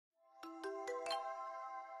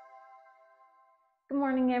Good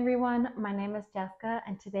morning, everyone. My name is Jessica,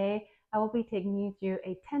 and today I will be taking you through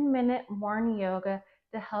a 10-minute morning yoga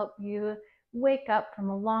to help you wake up from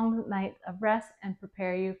a long night of rest and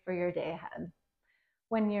prepare you for your day ahead.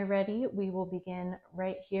 When you're ready, we will begin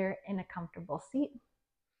right here in a comfortable seat.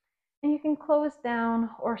 And you can close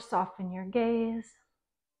down or soften your gaze.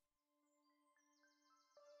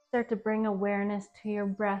 Start to bring awareness to your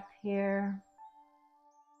breath here.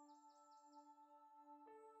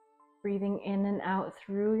 Breathing in and out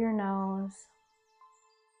through your nose.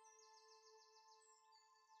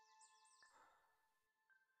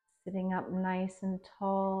 Sitting up nice and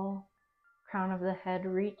tall, crown of the head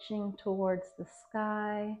reaching towards the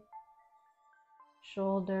sky,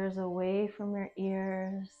 shoulders away from your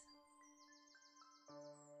ears.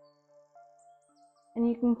 And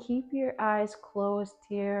you can keep your eyes closed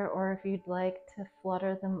here, or if you'd like to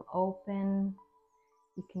flutter them open,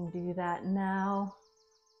 you can do that now.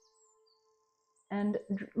 And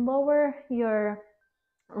lower your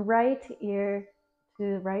right ear to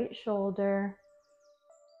the right shoulder,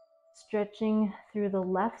 stretching through the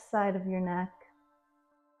left side of your neck.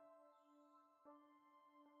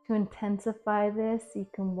 To intensify this, you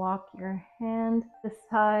can walk your hand to the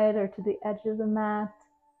side or to the edge of the mat.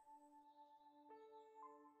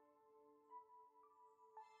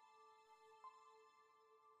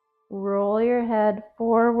 Roll your head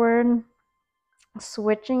forward,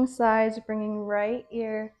 switching sides, bringing right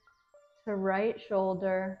ear to right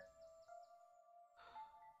shoulder.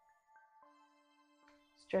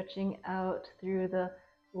 Stretching out through the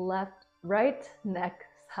right neck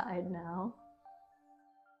side now.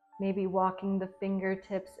 Maybe walking the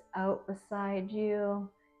fingertips out beside you,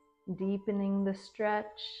 deepening the stretch.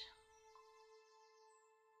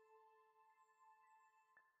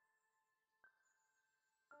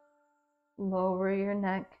 Lower your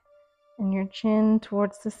neck and your chin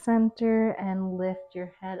towards the center and lift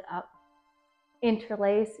your head up.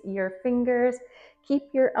 Interlace your fingers, keep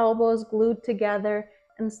your elbows glued together,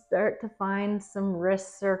 and start to find some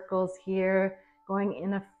wrist circles here, going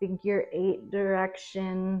in a figure 8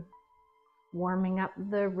 direction, warming up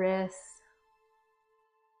the wrists,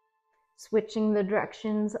 switching the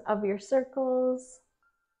directions of your circles.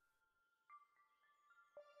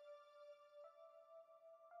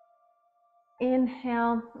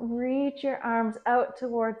 Inhale, reach your arms out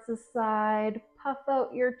towards the side, puff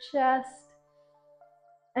out your chest,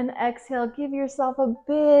 and exhale, give yourself a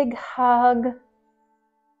big hug.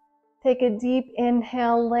 Take a deep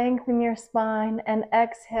inhale, lengthen your spine, and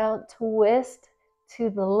exhale, twist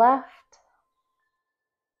to the left.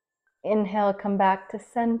 Inhale, come back to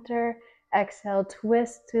center. Exhale,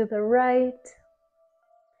 twist to the right.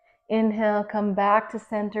 Inhale, come back to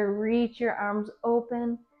center, reach your arms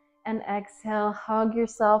open, and exhale, hug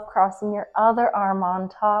yourself, crossing your other arm on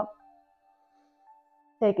top.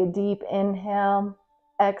 Take a deep inhale.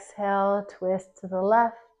 Exhale, twist to the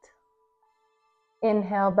left.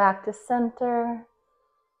 Inhale, back to center.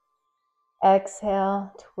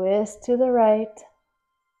 Exhale, twist to the right.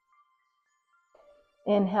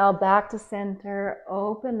 Inhale, back to center,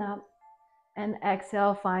 open up, and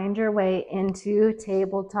exhale, find your way into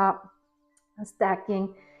tabletop,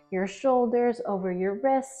 stacking your shoulders over your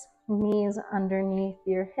wrists, knees underneath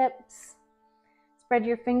your hips. Spread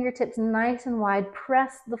your fingertips nice and wide,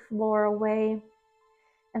 press the floor away,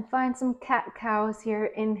 and find some cat-cows here.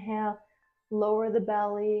 Inhale, lower the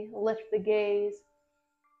belly, lift the gaze.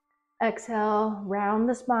 Exhale, round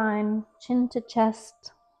the spine, chin to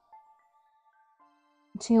chest.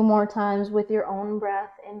 2 more times with your own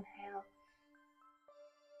breath. Inhale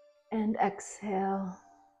and exhale.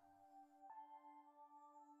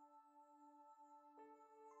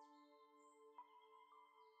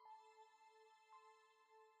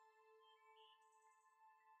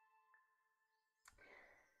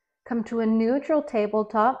 Come to a neutral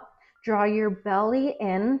tabletop. Draw your belly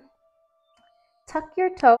in. Tuck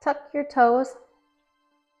your toes. Tuck your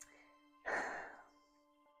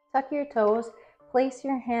toes. Place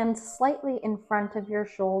your hands slightly in front of your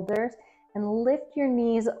shoulders and lift your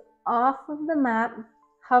knees off of the mat,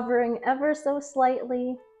 hovering ever so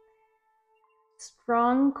slightly.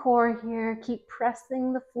 Strong core here. Keep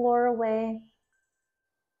pressing the floor away.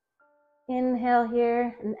 Inhale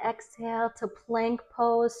here and exhale to plank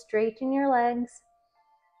pose. Straighten your legs.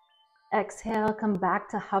 Exhale, come back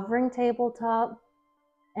to hovering tabletop.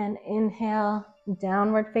 And inhale,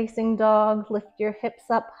 downward facing dog. Lift your hips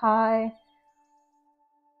up high.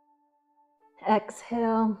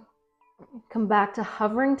 Exhale, come back to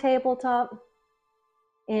hovering tabletop.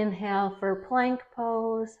 Inhale for plank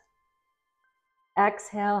pose.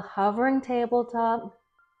 Exhale, hovering tabletop.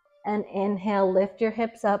 And inhale, lift your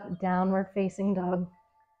hips up, downward facing dog.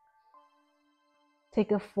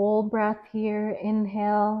 Take a full breath here.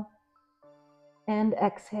 Inhale and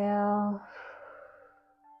exhale.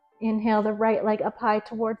 Inhale the right leg up high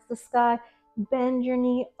towards the sky. Bend your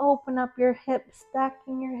knee, open up your hips,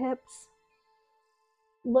 stacking your hips.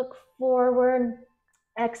 Look forward.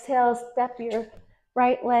 Exhale, step your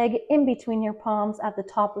right leg in between your palms at the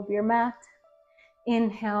top of your mat.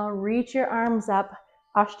 Inhale, reach your arms up.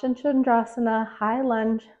 Ashtachandrasana, high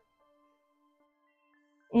lunge.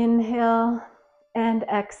 Inhale and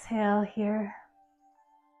exhale here.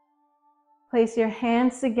 Place your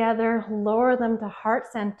hands together, lower them to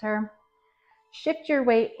heart center. Shift your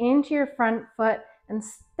weight into your front foot and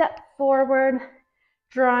step forward,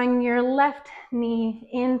 drawing your left knee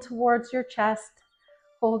in towards your chest,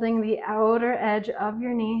 holding the outer edge of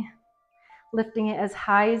your knee, lifting it as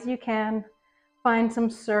high as you can. Find some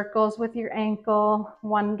circles with your ankle,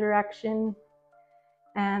 one direction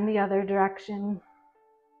and the other direction.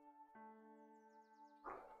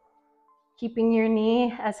 Keeping your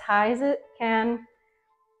knee as high as it can.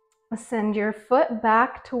 Send your foot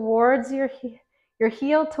back towards your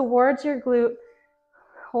heel towards your glute,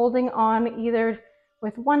 holding on either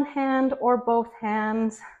with one hand or both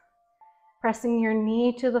hands, pressing your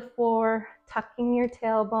knee to the floor, tucking your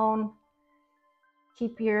tailbone.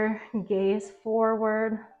 Keep your gaze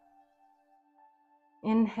forward.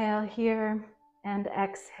 Inhale here and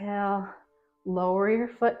exhale. Lower your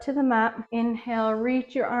foot to the mat. Inhale,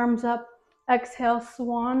 reach your arms up. Exhale,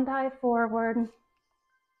 swan dive forward.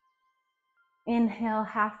 Inhale,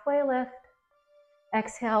 halfway lift.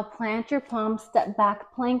 Exhale, plant your palms, step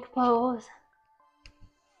back, plank pose.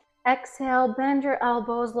 Exhale, bend your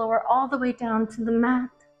elbows, lower all the way down to the mat.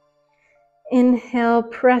 Inhale,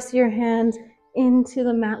 press your hands into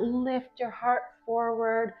the mat, lift your heart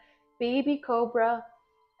forward, baby cobra.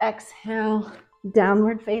 Exhale,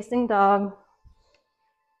 downward facing dog.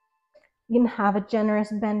 You can have a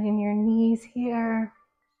generous bend in your knees here.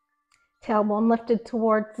 Tailbone lifted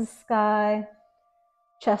towards the sky,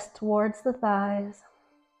 chest towards the thighs.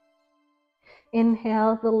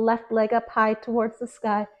 Inhale, the left leg up high towards the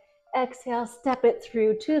sky. Exhale, step it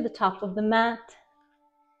through to the top of the mat.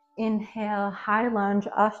 Inhale, high lunge,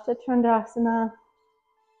 Ashtachandrasana.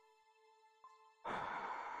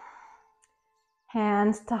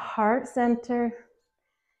 Hands to heart center.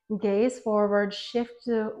 Gaze forward, shift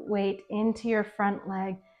the weight into your front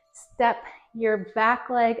leg. Step your back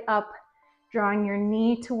leg up, drawing your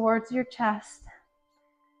knee towards your chest.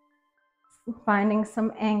 Finding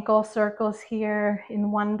some ankle circles here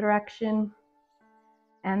in one direction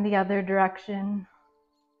and the other direction.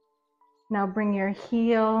 Now bring your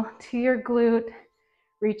heel to your glute,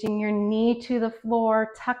 reaching your knee to the floor,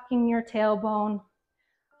 tucking your tailbone,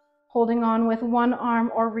 holding on with one arm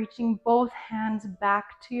or reaching both hands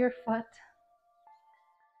back to your foot.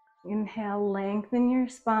 Inhale, lengthen your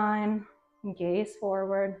spine, gaze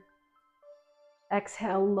forward.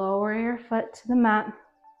 Exhale, lower your foot to the mat.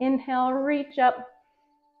 Inhale, reach up.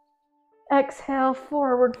 Exhale,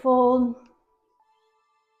 forward fold.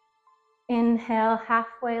 Inhale,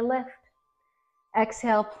 halfway lift.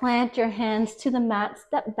 Exhale, plant your hands to the mat,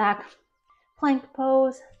 step back, plank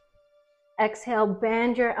pose. Exhale,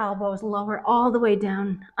 bend your elbows, lower all the way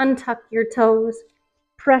down, untuck your toes,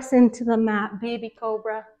 press into the mat, baby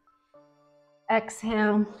cobra.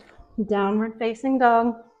 Exhale, downward facing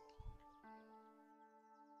dog.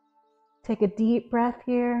 Take a deep breath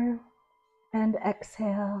here and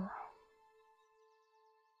exhale.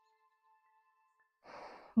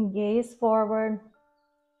 Gaze forward.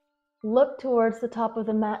 Look towards the top of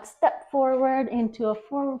the mat. Step forward into a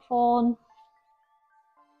forward fold.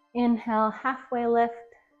 Inhale, halfway lift.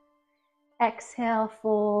 Exhale,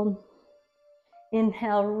 fold.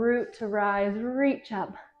 Inhale, root to rise, reach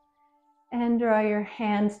up. And draw your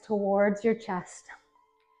hands towards your chest.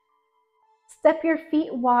 Step your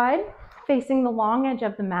feet wide, facing the long edge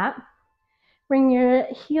of the mat. Bring your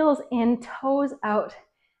heels in, toes out,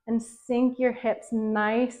 and sink your hips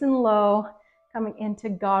nice and low, coming into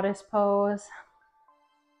goddess pose.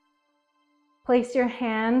 Place your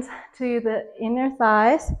hands to the inner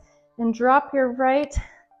thighs and drop your right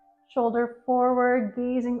shoulder forward,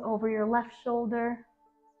 gazing over your left shoulder.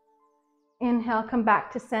 Inhale, come back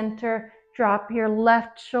to center. Drop your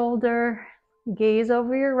left shoulder, gaze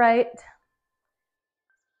over your right.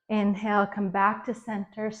 Inhale, come back to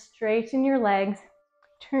center, straighten your legs.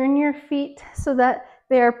 Turn your feet so that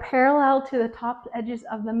they are parallel to the top edges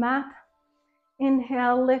of the mat.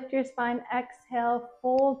 Inhale, lift your spine. Exhale,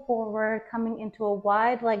 fold forward, coming into a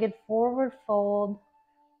wide-legged forward fold.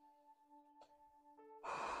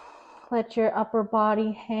 Let your upper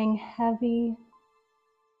body hang heavy.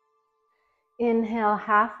 Inhale,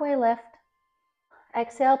 halfway lift.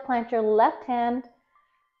 Exhale, plant your left hand.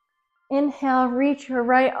 Inhale, reach your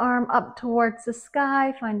right arm up towards the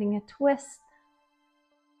sky, finding a twist.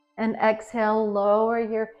 And exhale, lower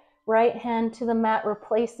your right hand to the mat,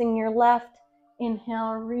 replacing your left.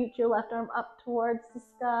 Inhale, reach your left arm up towards the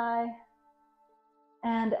sky.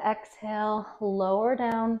 And exhale, lower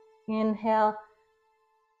down. Inhale,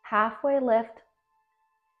 halfway lift.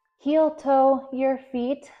 Heel toe your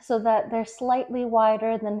feet so that they're slightly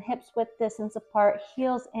wider than hips width distance apart.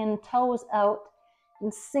 Heels in, toes out.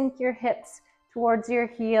 And sink your hips towards your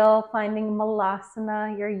heel, finding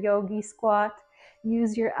Malasana, your yogi squat.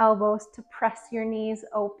 Use your elbows to press your knees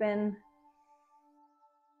open.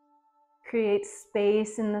 Create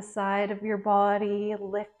space in the side of your body.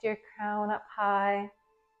 Lift your crown up high.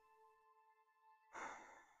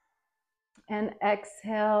 And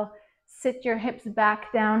exhale, sit your hips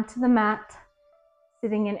back down to the mat,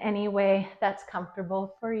 sitting in any way that's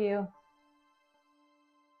comfortable for you.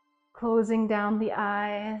 Closing down the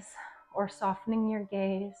eyes or softening your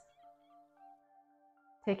gaze.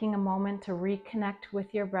 Taking a moment to reconnect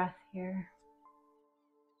with your breath here.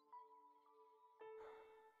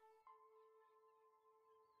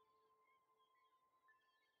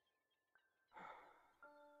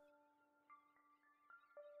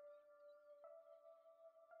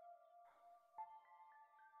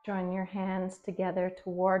 Join your hands together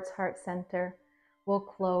towards heart center. We'll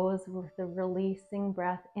close with the releasing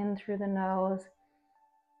breath in through the nose,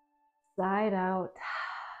 side out,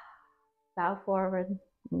 bow forward.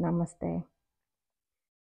 Namaste.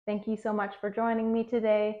 Thank you so much for joining me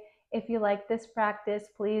today. If you like this practice,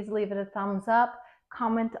 please leave it a thumbs up,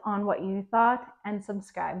 comment on what you thought, and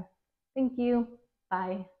subscribe. Thank you.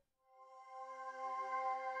 Bye.